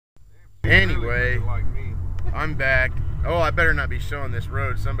Anyway, I'm back. Oh, I better not be showing this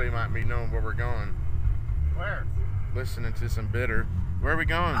road. Somebody might be knowing where we're going. Where? Listening to some bitter. Where are we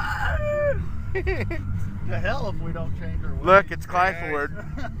going? The hell if we don't change our way. Look, it's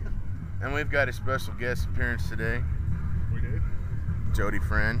Clyford. And we've got a special guest appearance today. We do? Jody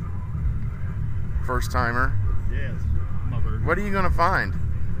friend. First timer. Yes. Mother. What are you going to find?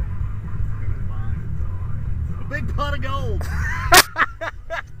 A big pot of gold.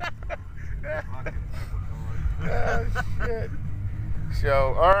 Oh, shit.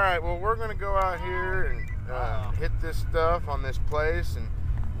 So, alright, well, we're going to go out here and hit this stuff on this place, and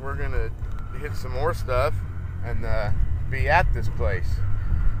we're going to hit some more stuff and be at this place.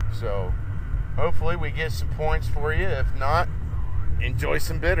 So, hopefully we get some points for you. If not, enjoy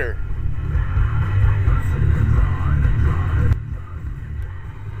some bitter.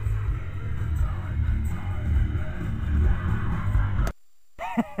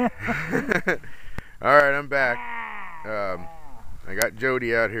 Alright, I'm back. I got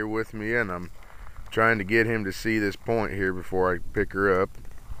Jody out here with me, and I'm trying to get him to see this point here before I pick her up.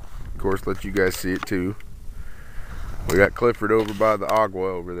 Of course, let you guys see it too. We got Clifford over by the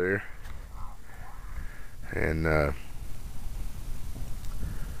agua over there. And I'm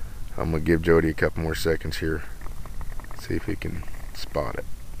going to give Jody a couple more seconds here. See if he can spot it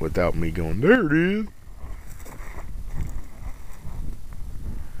without me going, there it is.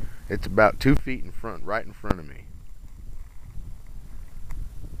 It's about 2 feet in front, right in front of me.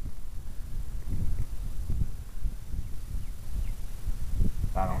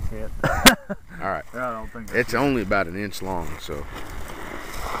 I don't see it. Alright. I don't think it's only about an inch long, so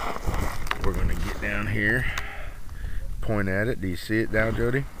we're going to get down here, point at it. Do you see it now,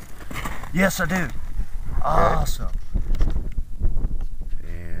 Jody? Yes, I do. Awesome.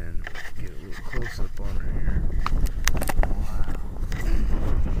 And get a little close up on her here. Wow.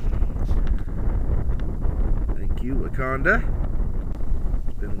 Thank you, Wakanda.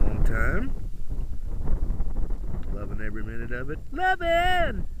 It's been a long time. Loving every minute of it.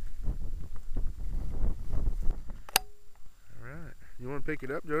 Loving! Alright. You want to pick it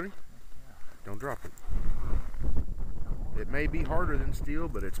up, Jody? Yeah. Don't drop it. It may be harder than steel,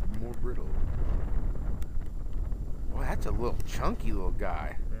 but it's more brittle. Well, that's a little chunky little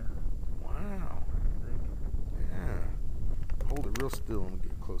guy. Yeah. Wow. Yeah. Hold it real still and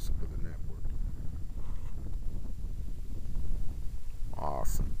get close up with the network.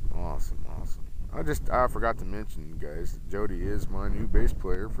 Awesome. Awesome. Awesome. I forgot to mention, you guys, Jody is my new bass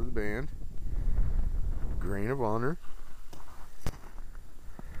player for the band. Grain of Honor.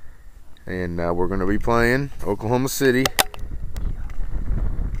 And we're going to be playing Oklahoma City.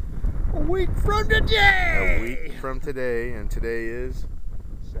 A week from today! A week from today, and today is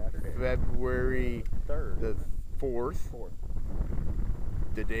Saturday. February 3rd. the 4th.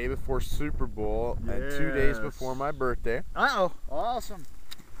 The day before Super Bowl, and 2 days before my birthday. Uh-oh. Awesome.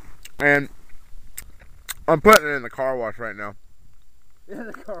 And I'm putting it in the car wash right now. In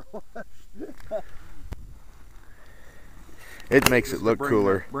the car wash. It makes it look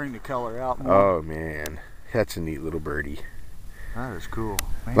cooler. Bring the color out more. Oh man, that's a neat little birdie. That is cool.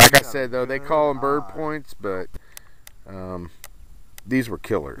 Man, like I said though, they call them bird points, but these were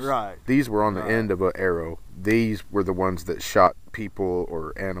killers. Right. These were on the end of an arrow. These were the ones that shot people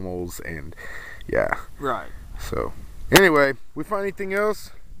or animals, and yeah. Right. So anyway, we find anything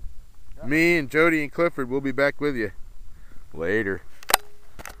else? Yep. Me and Jody and Clifford will be back with you later.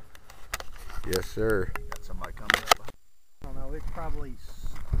 Yes, sir. Got somebody coming up. I don't know. It's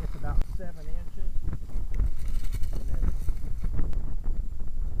about 7 inches. And then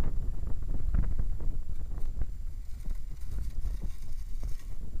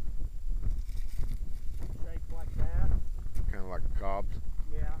shaped like that. Kind of like a cobs.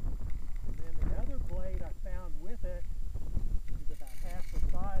 Yeah. And then the other blade I found with it is about half the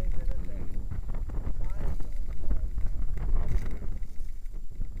size, and it's a science blade.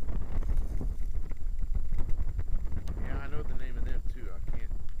 Yeah, I know the name of them too. I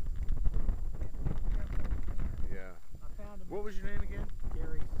can't. Yeah. I found him. What was your name again?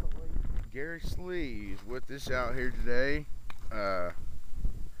 Gary Sleeve. Gary Sleeves with us out here today.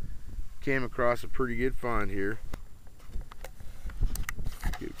 Came across a pretty good find here.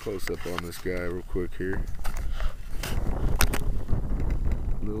 Get a close up on this guy real quick here.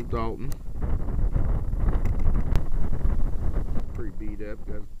 Little Dalton. Pretty beat up.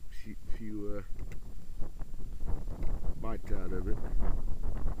 Got a few bites out of it.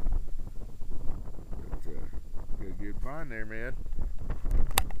 But got a good find there, man.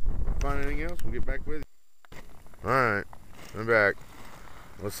 Find anything else, we'll get back with you. Alright, I'm back.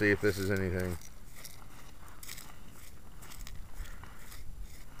 Let's see if this is anything.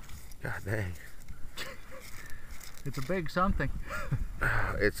 God dang. It's a big something.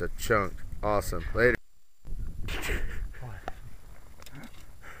 It's a chunk. Awesome. Later.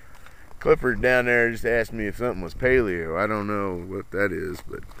 Clifford down there just asked me if something was paleo. I don't know what that is,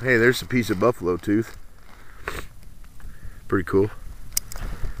 but hey, there's a piece of buffalo tooth. Pretty cool.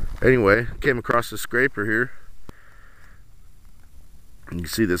 Anyway, came across a scraper here. You can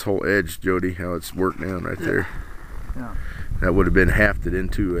see this whole edge, Jody, how it's worked down right there. Yeah. That would have been hafted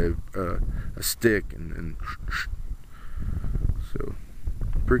into a stick, and so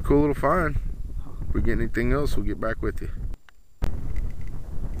pretty cool little find. If we get anything else, we'll get back with you.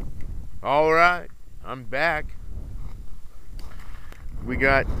 All right, I'm back. We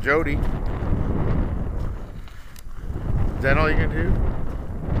got Jody. Is that all you can do?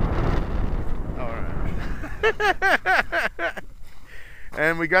 All right.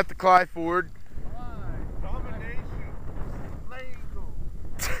 And we got the Clyde Ford.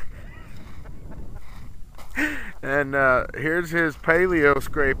 And here's his paleo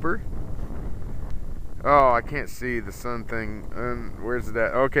scraper. Oh, I can't see the sun thing. Where's it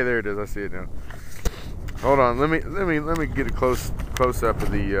at? Okay, there it is. I see it now. Hold on. Let me get a close up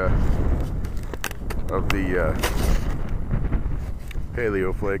of the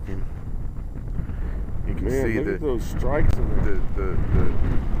paleo flaking. You can see look at those strikes in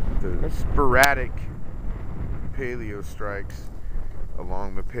there. The sporadic paleo strikes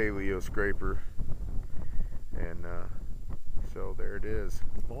along the paleo scraper. And so there it is.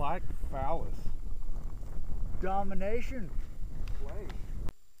 Black phallus. Domination.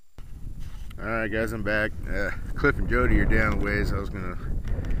 Alright guys, I'm back. Cliff and Jody are down a ways. I was going to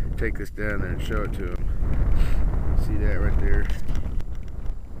take this down there and show it to them. See that right there?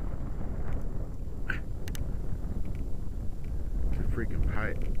 It's a freaking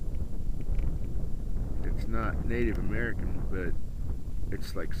pipe. It's not Native American, but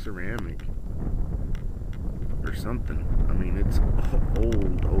it's like ceramic or something. I mean, it's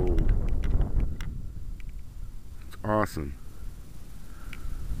old. It's awesome.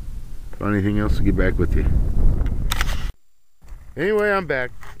 Find anything else to get back with you. Anyway, I'm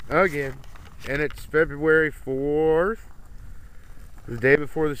back again, and it's February 4th, the day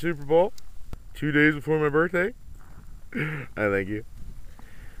before the Super Bowl, 2 days before my birthday. I thank you.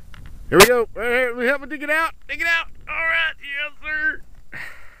 Here we go. Right here, help me dig it out. Dig it out. All right, yes, sir.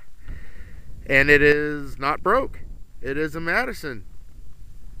 And it is not broke. It is a Madison.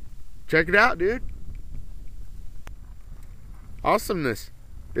 Check it out, dude. Awesomeness.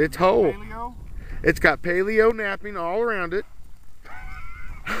 It's whole. Paleo? It's got paleo napping all around it.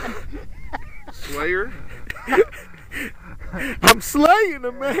 Slayer? I'm slaying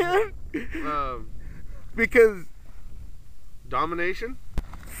them, man. Because Domination?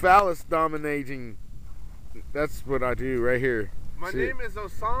 phallus dominating. That's what I do right here. My See name is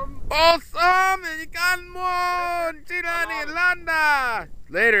Osam. Awesome! You got one! Chilani Landa!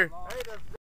 Later.